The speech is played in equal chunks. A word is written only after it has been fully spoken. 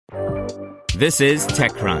This is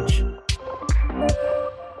TechCrunch.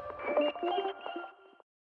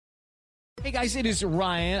 Hey guys, it is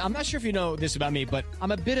Ryan. I'm not sure if you know this about me, but I'm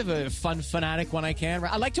a bit of a fun fanatic when I can.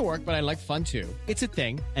 I like to work, but I like fun too. It's a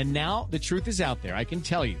thing. And now the truth is out there. I can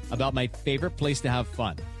tell you about my favorite place to have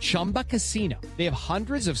fun. Chumba Casino. They have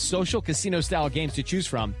hundreds of social casino style games to choose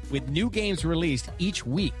from with new games released each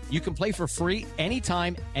week. You can play for free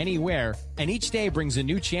anytime, anywhere. And each day brings a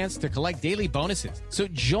new chance to collect daily bonuses. So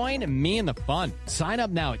join me in the fun. Sign up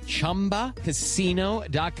now at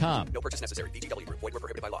ChumbaCasino.com. No purchase necessary. VGW. Void where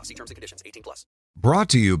prohibited by law. See terms and conditions. 18+. Brought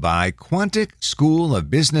to you by Quantic School of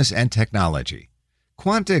Business and Technology.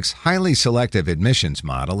 Quantic's highly selective admissions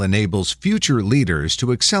model enables future leaders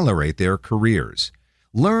to accelerate their careers.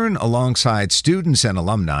 Learn alongside students and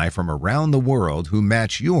alumni from around the world who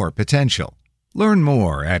match your potential. Learn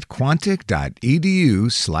more at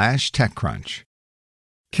quantic.edu/techcrunch.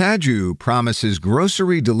 Cajoo promises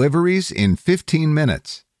grocery deliveries in 15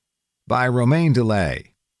 minutes. By Romain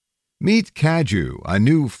Delay. Meet Cajoo, a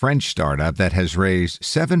new French startup that has raised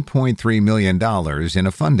 $7.3 million in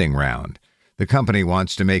a funding round. The company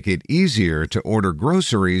wants to make it easier to order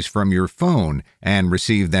groceries from your phone and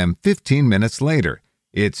receive them 15 minutes later.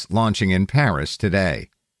 It's launching in Paris today.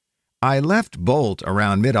 I left Bolt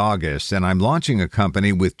around mid-August, and I'm launching a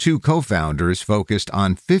company with two co-founders focused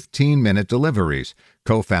on 15-minute deliveries,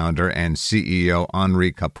 co-founder and CEO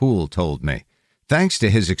Henri Capoul told me. Thanks to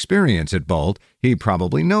his experience at Bolt, he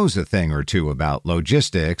probably knows a thing or two about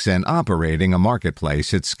logistics and operating a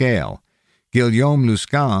marketplace at scale. Guillaume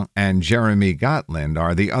Luscan and Jeremy Gotland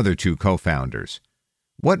are the other two co-founders.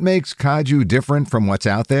 What makes Cajoo different from what's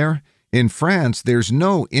out there? In France, there's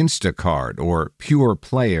no Instacart or pure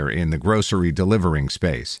player in the grocery delivering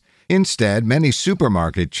space. Instead, many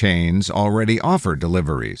supermarket chains already offer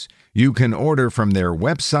deliveries. You can order from their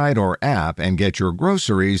website or app and get your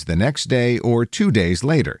groceries the next day or 2 days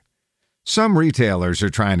later. Some retailers are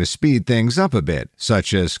trying to speed things up a bit,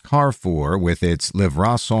 such as Carrefour with its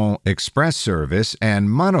Livraison Express service and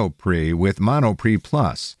Monoprix with Monoprix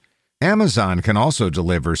Plus. Amazon can also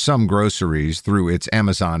deliver some groceries through its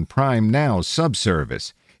Amazon Prime Now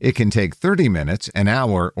subservice. It can take 30 minutes, an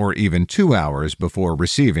hour, or even 2 hours before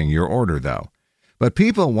receiving your order, though. But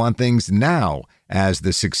people want things now, as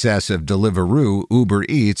the success of Deliveroo, Uber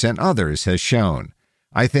Eats, and others has shown.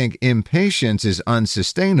 I think impatience is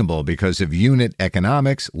unsustainable because of unit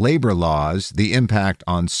economics, labor laws, the impact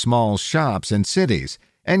on small shops and cities,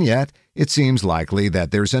 and yet it seems likely that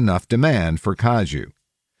there's enough demand for Cajoo.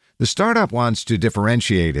 The startup wants to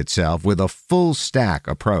differentiate itself with a full-stack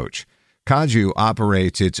approach. Cajoo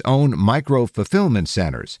operates its own micro-fulfillment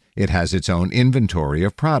centers. It has its own inventory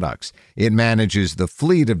of products. It manages the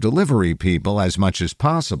fleet of delivery people as much as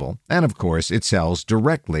possible, and of course, it sells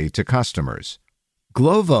directly to customers.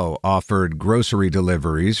 Glovo offered grocery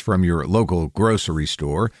deliveries from your local grocery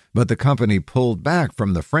store, but the company pulled back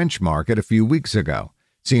from the French market a few weeks ago.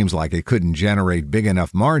 Seems like it couldn't generate big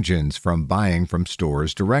enough margins from buying from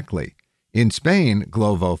stores directly. In Spain,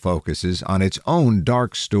 Glovo focuses on its own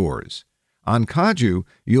dark stores. On Cajoo,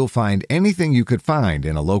 you'll find anything you could find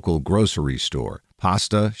in a local grocery store.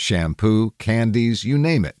 Pasta, shampoo, candies, you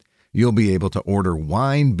name it. You'll be able to order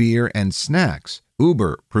wine, beer, and snacks.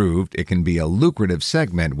 Uber proved it can be a lucrative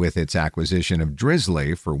segment with its acquisition of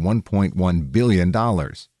Drizzly for $1.1 billion.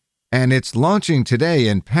 And it's launching today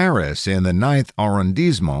in Paris in the 9th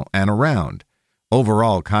arrondissement and around.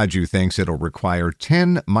 Overall, Cajoo thinks it'll require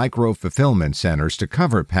 10 micro-fulfillment centers to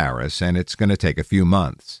cover Paris, and it's going to take a few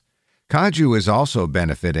months. Cajoo is also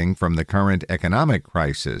benefiting from the current economic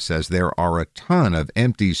crisis, as there are a ton of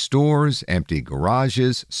empty stores, empty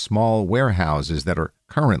garages, small warehouses that are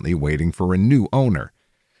currently waiting for a new owner.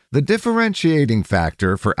 The differentiating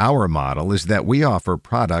factor for our model is that we offer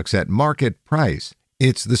products at market price.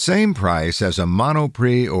 It's the same price as a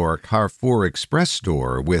Monoprix or Carrefour Express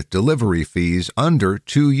store with delivery fees under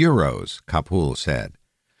 €2, Capoul said.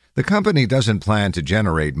 The company doesn't plan to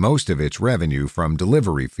generate most of its revenue from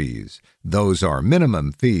delivery fees. Those are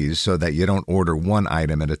minimum fees so that you don't order one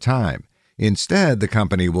item at a time. Instead, the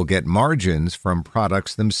company will get margins from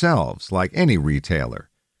products themselves, like any retailer.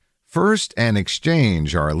 First and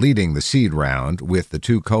Exchange are leading the seed round, with the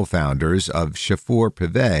two co-founders of Chauffeur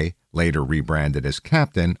Privé, later rebranded as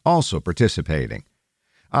Captain, also participating.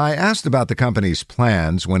 I asked about the company's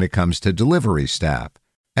plans when it comes to delivery staff.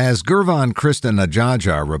 As Gurvan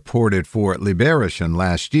Krishnajaja reported for Liberation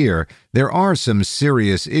last year, there are some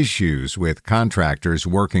serious issues with contractors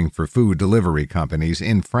working for food delivery companies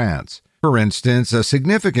in France. For instance, a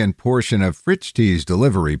significant portion of Frischti's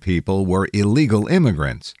delivery people were illegal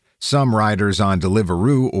immigrants. Some riders on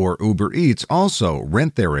Deliveroo or Uber Eats also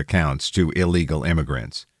rent their accounts to illegal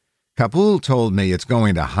immigrants. Kapul told me it's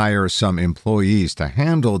going to hire some employees to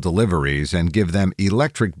handle deliveries and give them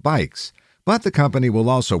electric bikes, but the company will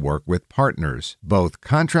also work with partners, both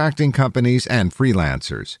contracting companies and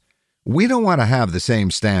freelancers. We don't want to have the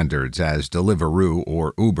same standards as Deliveroo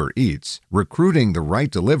or Uber Eats. Recruiting the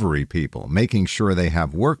right delivery people, making sure they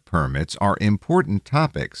have work permits are important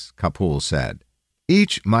topics, Kapul said.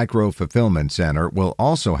 Each micro-fulfillment center will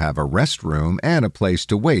also have a restroom and a place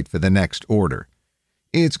to wait for the next order.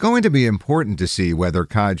 It's going to be important to see whether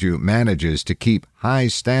Cajoo manages to keep high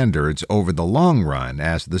standards over the long run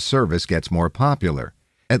as the service gets more popular.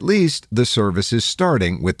 At least the service is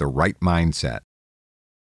starting with the right mindset.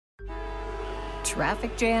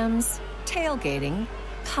 Traffic jams, tailgating,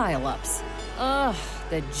 pile-ups. Ugh,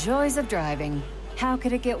 the joys of driving. How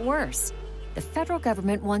could it get worse? The federal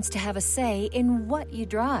government wants to have a say in what you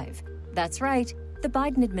drive. That's right. The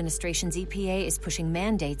Biden administration's EPA is pushing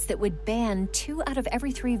mandates that would ban 2 out of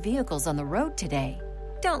every 3 vehicles on the road today.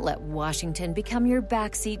 Don't let Washington become your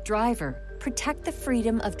backseat driver. Protect the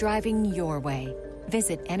freedom of driving your way.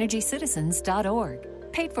 Visit EnergyCitizens.org.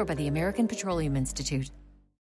 Paid for by the American Petroleum Institute.